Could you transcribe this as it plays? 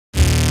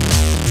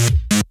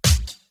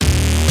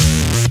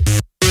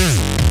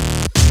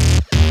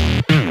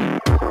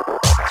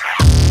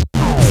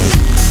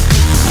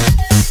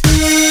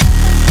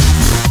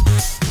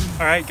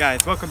Alright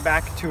guys, welcome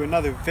back to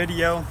another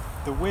video.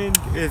 The wind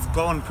is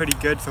blowing pretty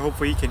good, so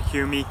hopefully you can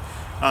hear me.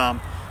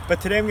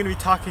 But today I'm going to be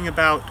talking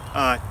about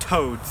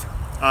toads.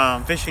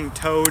 Fishing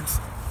toads,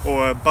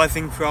 or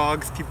buzzing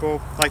frogs,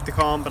 people like to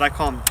call them, but I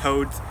call them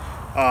toads.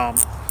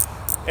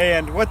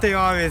 And what they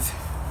are is,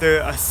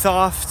 they're a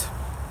soft,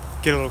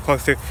 get a little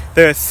closer,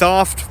 they're a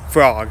soft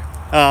frog.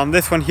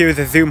 This one here is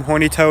a Zoom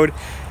horny toad.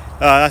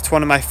 That's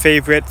one of my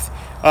favorites.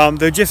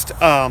 They're just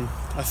a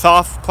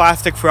soft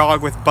plastic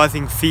frog with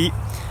buzzing feet.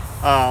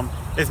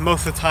 Is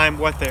most of the time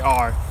what they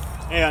are.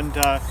 And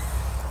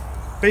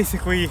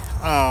basically,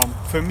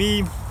 for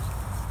me,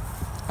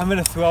 I'm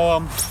going to throw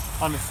them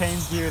on the same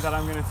gear that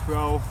I'm going to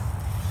throw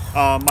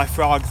my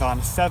frogs on.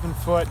 A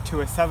 7-foot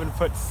to a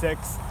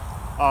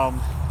 7'6"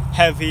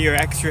 heavy or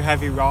extra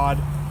heavy rod,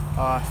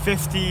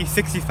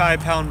 65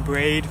 pound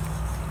braid,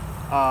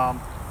 and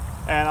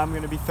I'm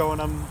going to be throwing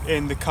them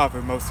in the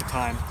cover most of the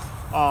time.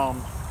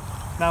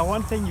 Now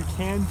one thing you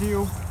can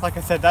do, like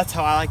I said, that's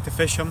how I like to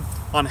fish them,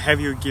 on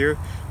heavier gear.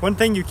 One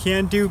thing you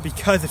can do,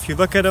 because if you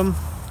look at them,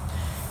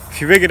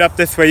 if you rig it up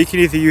this way, you can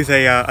either use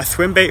a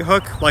swim bait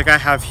hook like I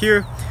have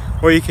here,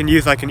 or you can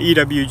use like an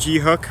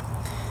EWG hook.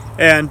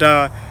 And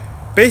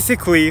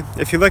basically,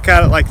 if you look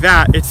at it like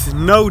that, it's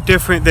no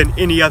different than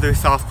any other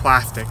soft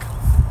plastic.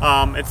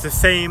 It's the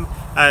same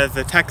as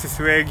a Texas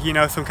rig, you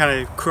know, some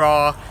kind of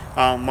craw,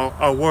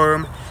 a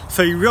worm.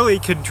 So you really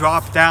could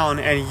drop down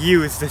and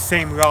use the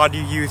same rod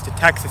you used a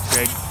Texas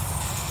rig.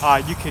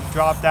 You could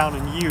drop down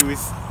and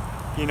use,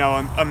 you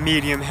know, a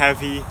medium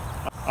heavy,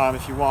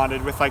 if you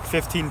wanted, with like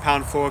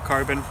 15-pound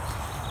fluorocarbon.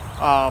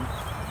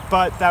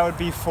 But that would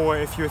be for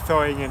if you're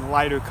throwing in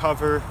lighter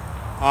cover,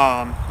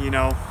 you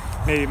know,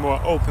 maybe more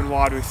open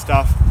water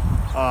stuff.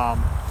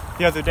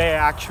 The other day,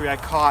 actually, I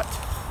caught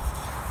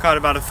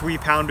about a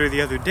 3-pounder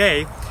the other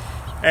day,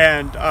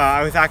 and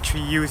I was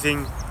actually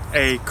using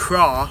a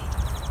craw,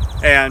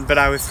 but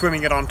I was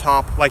swimming it on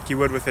top like you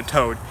would with a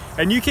toad.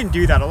 And you can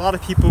do that. A lot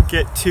of people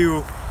get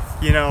too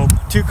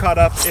caught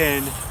up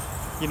in,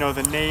 you know,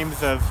 the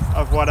names of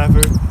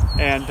whatever,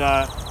 and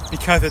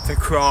because it's a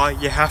craw,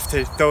 you have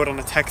to throw it on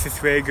a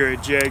Texas rig or a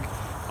jig.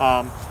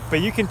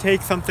 But you can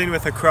take something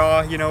with a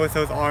craw, you know, with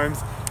those arms,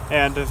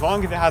 and as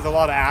long as it has a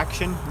lot of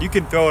action, you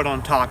can throw it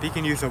on top. You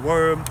can use a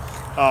worm,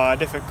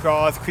 different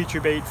craws,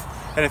 creature baits,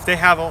 and if they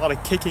have a lot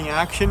of kicking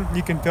action,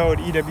 you can throw an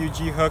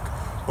EWG hook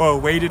or a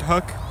weighted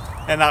hook,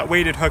 and that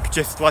weighted hook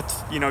just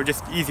lets, you know,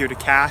 just easier to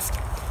cast.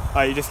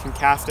 You just can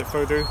cast it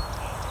further,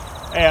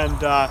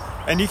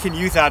 and you can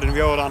use that and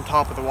reel it on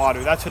top of the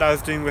water. That's what I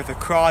was doing with a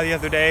craw the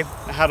other day.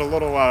 I had a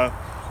little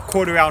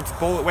 1/4 ounce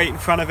bullet weight in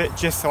front of it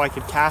just so I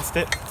could cast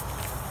it,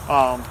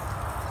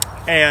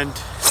 and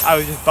I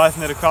was just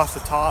buzzing it across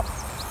the top,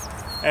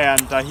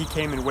 and he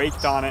came and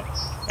waked on it.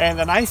 And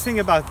the nice thing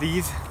about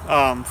these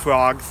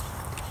frogs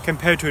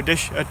compared to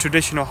a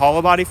traditional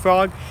hollow body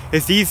frog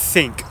is these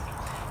sink.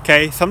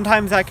 Okay,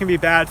 sometimes that can be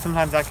bad,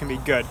 sometimes that can be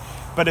good,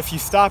 but if you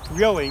stop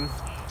reeling,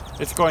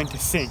 it's going to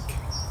sink.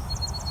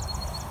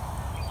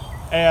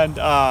 And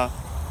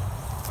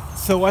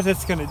so what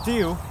it's going to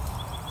do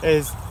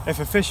is, if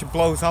a fish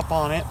blows up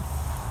on it,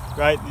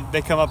 right,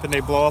 they come up and they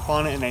blow up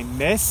on it and they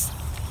miss,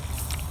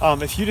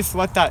 if you just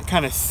let that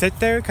kind of sit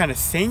there, kind of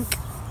sink,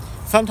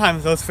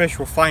 sometimes those fish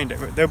will find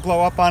it. They'll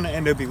blow up on it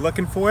and they'll be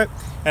looking for it,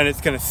 and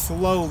it's going to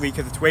slowly,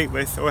 because it's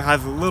weightless or it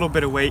has a little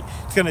bit of weight,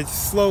 it's going to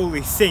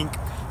slowly sink,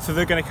 so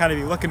they're going to kind of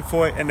be looking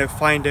for it and they'll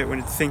find it when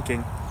it's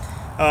sinking.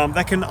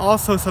 That can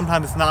also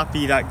sometimes not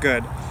be that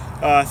good.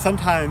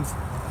 Sometimes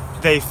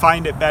they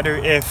find it better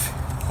if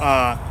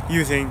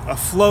using a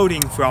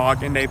floating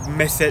frog and they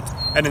miss it,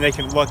 and then they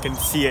can look and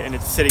see it and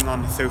it's sitting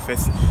on the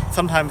surface.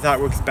 Sometimes that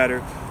works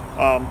better.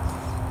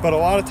 But a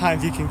lot of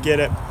times you can get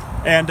it.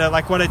 And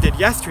like what I did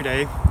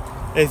yesterday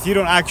is, you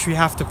don't actually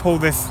have to pull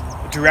this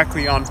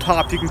directly on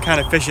top. You can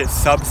kind of fish it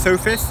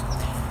subsurface,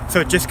 so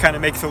it just kind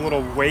of makes a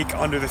little wake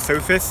under the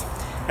surface.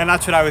 And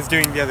that's what I was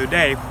doing the other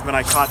day when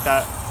I caught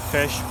that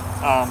fish.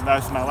 That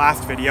was my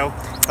last video,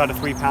 about a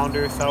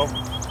 3-pounder or so.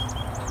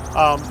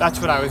 That's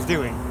what I was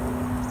doing.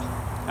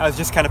 I was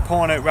just kind of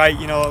pulling it right,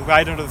 you know,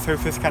 right under the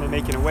surface, kind of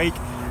making a wake.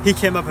 He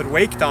came up and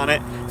waked on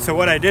it, so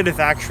what I did is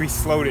actually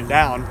slowed it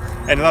down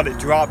and let it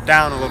drop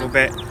down a little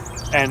bit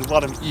and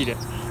let him eat it.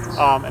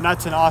 And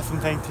that's an awesome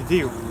thing to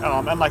do.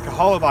 Unlike a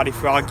hollow body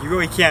frog, you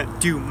really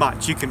can't do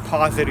much. You can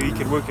pause it or you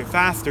can work it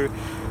faster,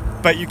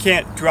 but you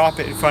can't drop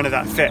it in front of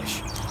that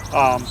fish.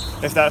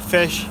 If that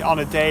fish on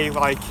a day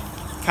like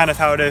kind of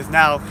how it is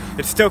now,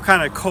 it's still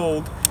kind of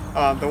cold,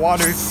 the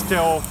water's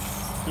still,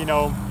 you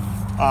know,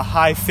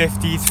 high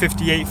 50s,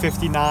 58,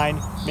 59,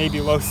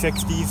 maybe low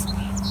 60s,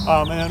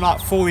 and they're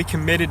not fully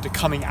committed to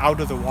coming out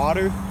of the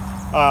water.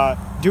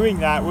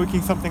 Doing that,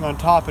 working something on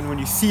top, and when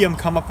you see them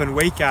come up and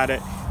wake at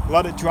it,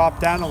 let it drop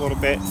down a little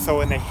bit, so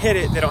when they hit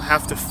it, they don't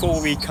have to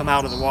fully come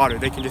out of the water.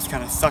 They can just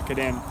kind of suck it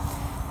in.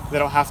 They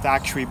don't have to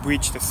actually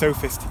breach the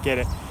surface to get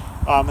it.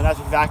 And that's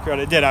exactly what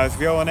I did. I was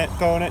reeling it,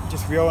 throwing it,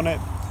 just reeling it,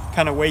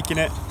 kind of waking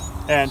it,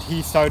 and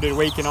he started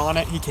waking on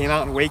it. He came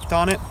out and waked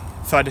on it,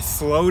 so I just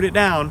slowed it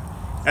down,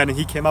 and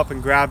he came up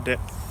and grabbed it.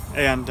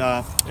 and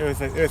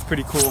it was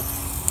pretty cool.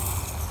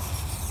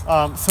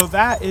 So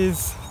that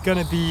is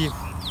gonna be,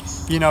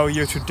 you know,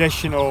 your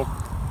traditional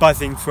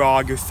buzzing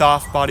frog, your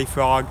soft body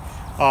frog.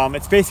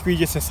 It's basically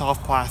just a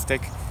soft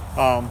plastic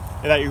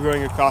that you're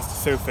rolling across the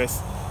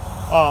surface.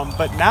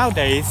 But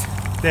nowadays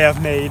they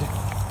have made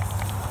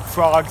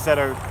frogs that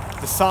are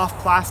the soft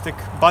plastic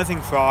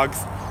buzzing frogs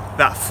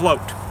that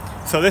float.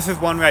 So this is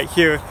one right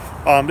here.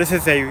 This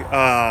is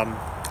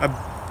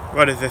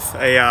what is this?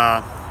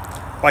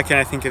 Why can't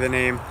I think of the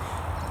name?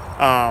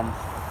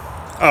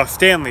 Oh,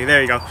 Stanley,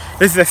 there you go.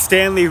 This is a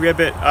Stanley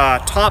Ribbit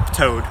top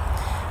toad.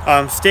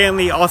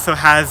 Stanley also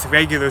has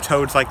regular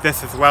toads like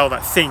this as well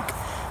that sink.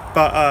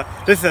 But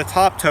this is a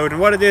top toad,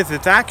 and what it is,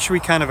 it's actually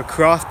kind of a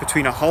cross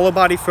between a hollow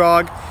body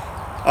frog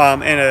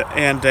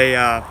and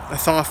a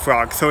soft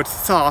frog. So it's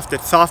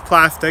soft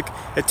plastic,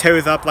 it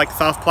tears up like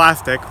soft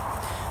plastic,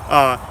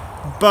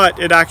 but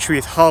it actually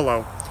is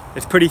hollow.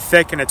 It's pretty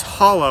thick and it's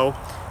hollow,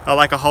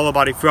 like a hollow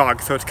body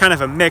frog. So it's kind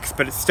of a mix,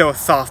 but it's still a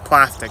soft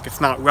plastic. It's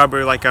not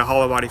rubber like a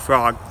hollow body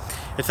frog.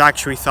 It's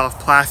actually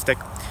soft plastic.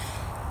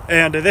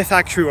 And this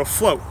actually will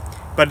float.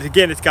 But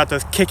again, it's got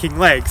those kicking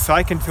legs. So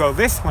I can throw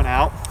this one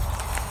out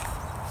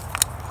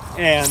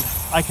and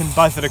I can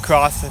buzz it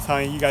across. That's how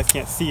you guys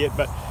can't see it,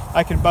 but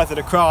I can buzz it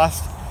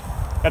across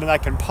and then I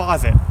can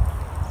pause it.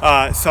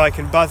 So I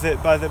can buzz it,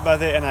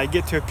 and I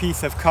get to a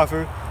piece of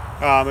cover,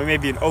 or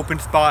maybe an open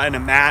spot and a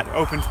mat,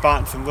 open spot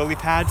and some lily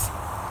pads,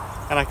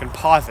 and I can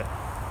pause it,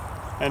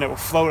 and it will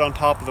float on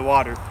top of the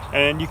water. And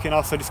then you can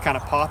also just kind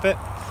of pop it.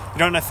 You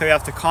don't necessarily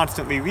have to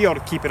constantly reel to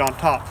keep it on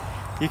top.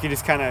 You can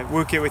just kind of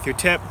work it with your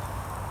tip.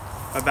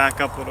 I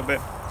back up a little bit,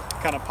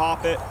 kind of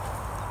pop it,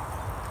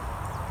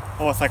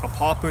 almost like a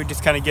popper,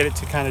 just kind of get it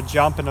to kind of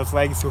jump and those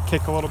legs will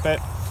kick a little bit.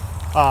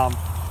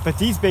 But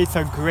these baits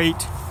are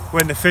great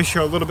when the fish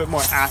are a little bit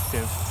more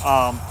active.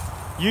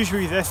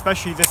 Usually this,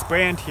 especially this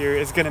brand here,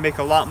 is going to make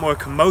a lot more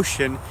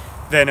commotion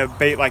than a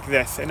bait like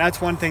this, and that's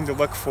one thing to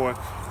look for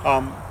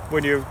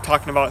when you're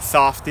talking about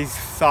these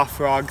soft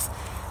frogs,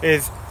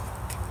 is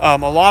a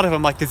lot of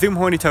them, like the Zoom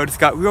horny toad, it's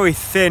got really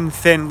thin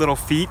little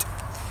feet,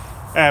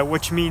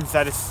 which means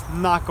that it's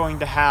not going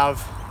to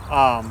have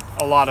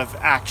a lot of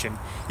action.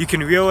 You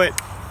can reel it,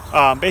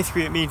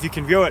 basically it means you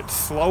can reel it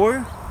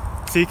slower,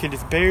 so you can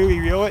just barely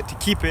reel it to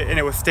keep it and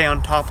it will stay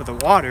on top of the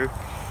water,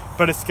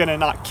 but it's going to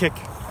not kick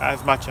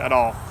as much at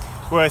all.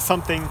 Whereas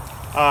something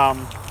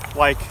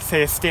like,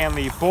 say, a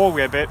Stanley bull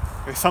ribbit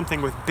or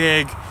something with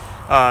big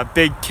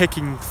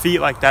kicking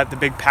feet like that, the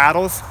big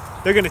paddles,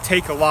 they're going to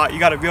take a lot. You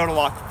got to reel it a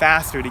lot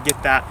faster to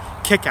get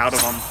that kick out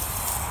of them.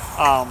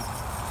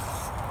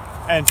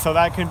 And so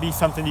that can be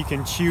something you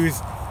can choose,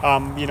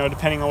 you know,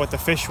 depending on what the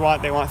fish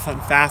want. They want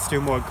something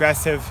faster, more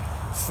aggressive,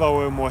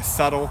 slower, more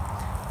subtle.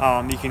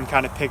 You can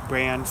kind of pick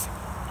brands.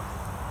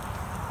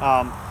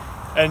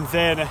 And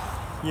then,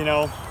 you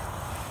know,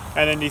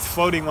 and then these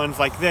floating ones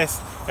like this,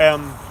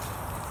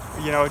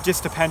 you know, it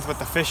just depends what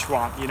the fish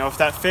want. You know, if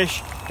that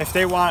fish, if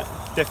they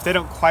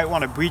don't quite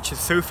want to breach the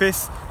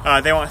surface,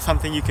 they want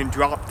something you can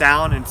drop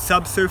down and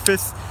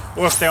subsurface,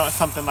 or if they want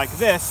something like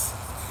this,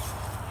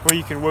 where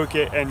you can work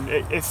it and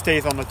it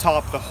stays on the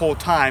top the whole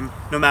time,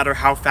 no matter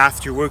how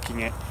fast you're working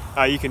it.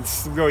 You can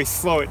really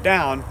slow it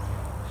down,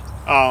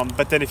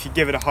 but then if you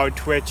give it a hard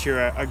twitch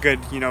or a good,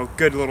 you know,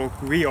 good little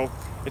reel,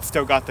 it's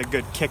still got the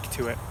good kick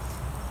to it.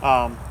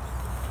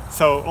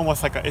 So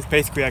almost like it's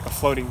basically like a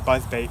floating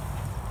buzzbait.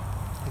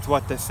 It's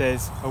what this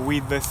is, a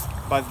weedless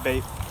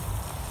buzzbait.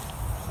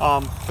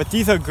 But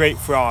these are great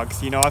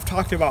frogs. You know, I've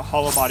talked about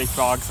hollow body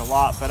frogs a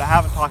lot, but I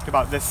haven't talked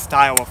about this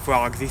style of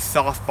frogs, these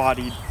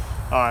soft-bodied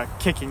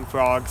kicking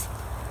frogs.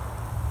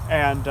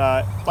 And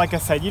like I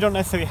said, you don't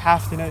necessarily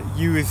have to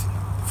use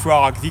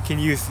frogs. You can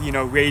use, you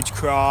know, rage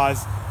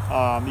craws.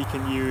 You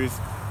can use,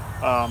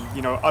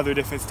 you know, other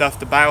different stuff.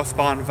 The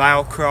Biospawn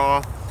Vile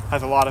Craw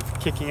has a lot of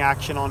kicking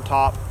action on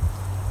top.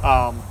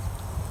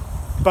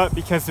 But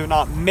because they're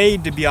not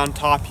made to be on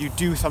top, you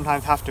do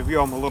sometimes have to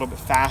reel them a little bit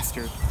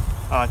faster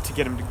to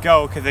get them to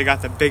go, because they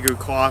got the bigger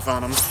claws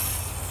on them.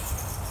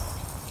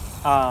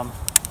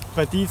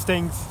 But these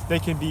things, they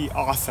can be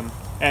awesome.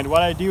 And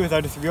what I do is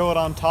I just reel it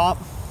on top,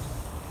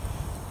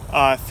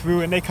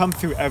 and they come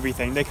through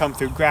everything. They come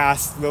through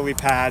grass, lily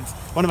pads.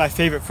 One of my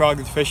favorite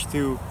frogs is fish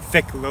through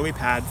thick lily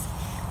pads,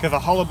 because a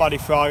hollow body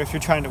frog, if you're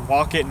trying to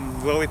walk it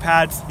in lily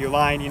pads, your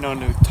line, you know, in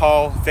the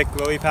tall, thick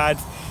lily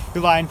pads,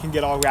 your line can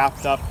get all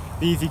wrapped up.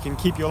 These, you can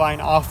keep your line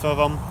off of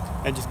them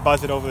and just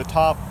buzz it over the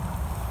top.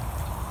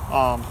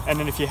 And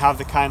then if you have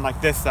the kind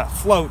like this that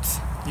floats,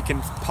 you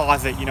can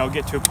pause it, you know,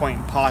 get to a point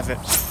and pause it.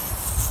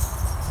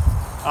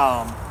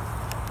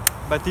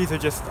 But these are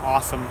just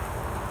awesome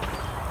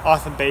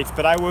baits.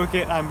 But I work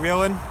it, I'm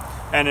reeling,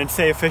 and then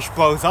say a fish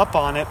blows up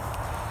on it,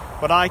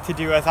 what I like to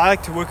do is I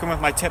like to work them with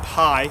my tip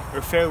high,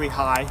 or fairly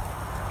high.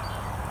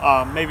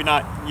 Maybe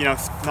not, you know,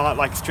 not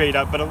like straight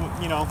up, but,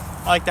 you know,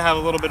 I like to have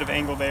a little bit of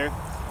angle there.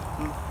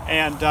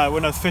 And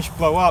when those fish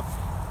blow up,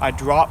 I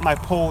drop my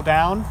pole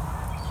down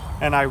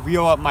and I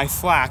reel up my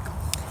slack.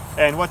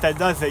 And what that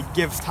does, it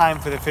gives time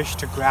for the fish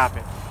to grab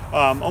it.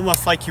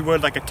 Almost like you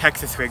would like a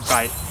Texas rig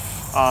bite.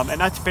 And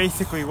that's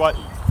basically what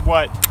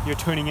you're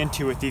tuning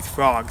into with these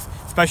frogs,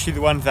 especially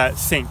the ones that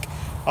sink.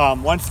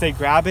 Once they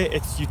grab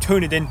it, you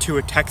turn it into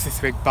a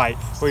Texas rig bite,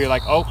 where you're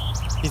like, oh,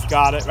 he's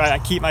got it, right? I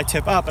keep my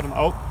tip up, and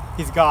oh,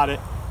 he's got it.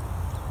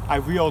 I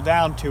reel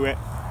down to it,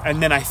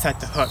 and then I set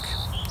the hook.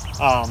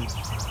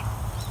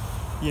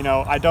 You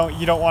know,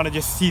 you don't want to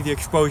just see the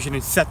explosion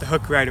and set the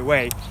hook right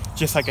away.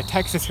 Just like a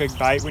Texas rig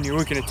bite, when you're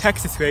working a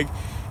Texas rig,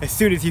 as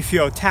soon as you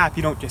feel a tap,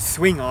 you don't just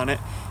swing on it.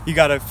 You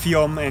gotta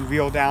feel him and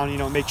reel down, you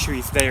know, make sure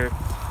he's there.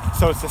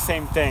 So it's the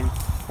same thing.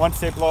 Once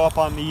they blow up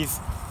on these,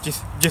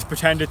 just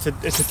pretend it's a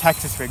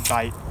Texas rig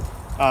bite,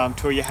 to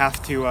where you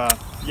have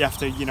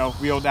to you know,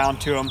 reel down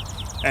to him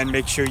and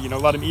make sure, you know,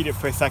 let him eat it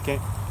for a second,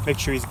 make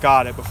sure he's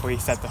got it before you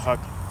set the hook.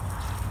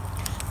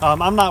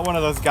 I'm not one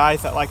of those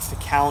guys that likes to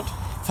count.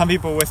 Some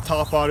people with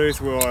top waters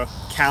will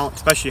count,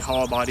 especially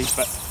hollow bodies,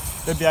 but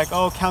they'd be like,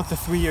 oh, count to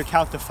 3 or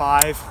count to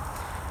 5.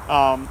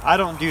 I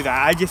don't do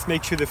that. I just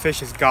make sure the fish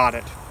has got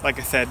it. Like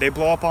I said, they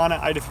blow up on it,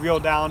 I just reel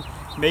down,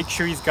 make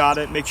sure he's got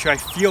it, make sure I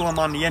feel him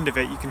on the end of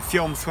it. You can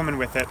feel him swimming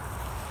with it,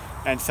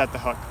 and set the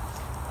hook.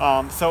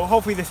 So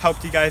hopefully this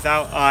helped you guys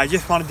out. I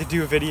just wanted to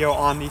do a video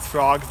on these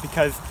frogs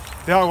because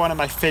they are one of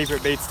my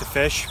favorite baits to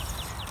fish,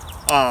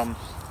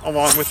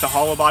 along with the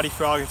hollow body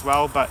frog as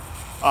well. But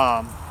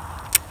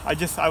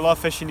I love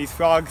fishing these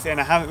frogs, and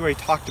I haven't really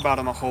talked about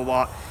them a whole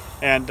lot.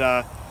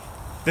 And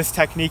this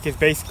technique is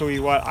basically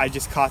what I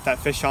just caught that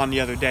fish on the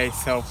other day,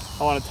 so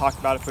I want to talk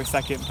about it for a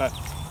second. But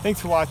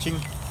thanks for watching.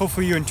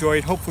 Hopefully you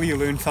enjoyed, hopefully you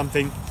learned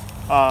something.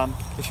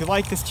 If you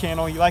like this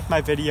channel, you like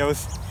my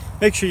videos,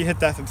 make sure you hit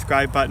that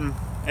subscribe button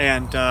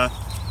and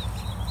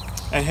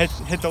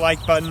hit the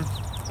like button,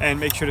 and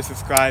make sure to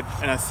subscribe,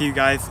 and I'll see you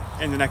guys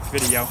in the next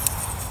video.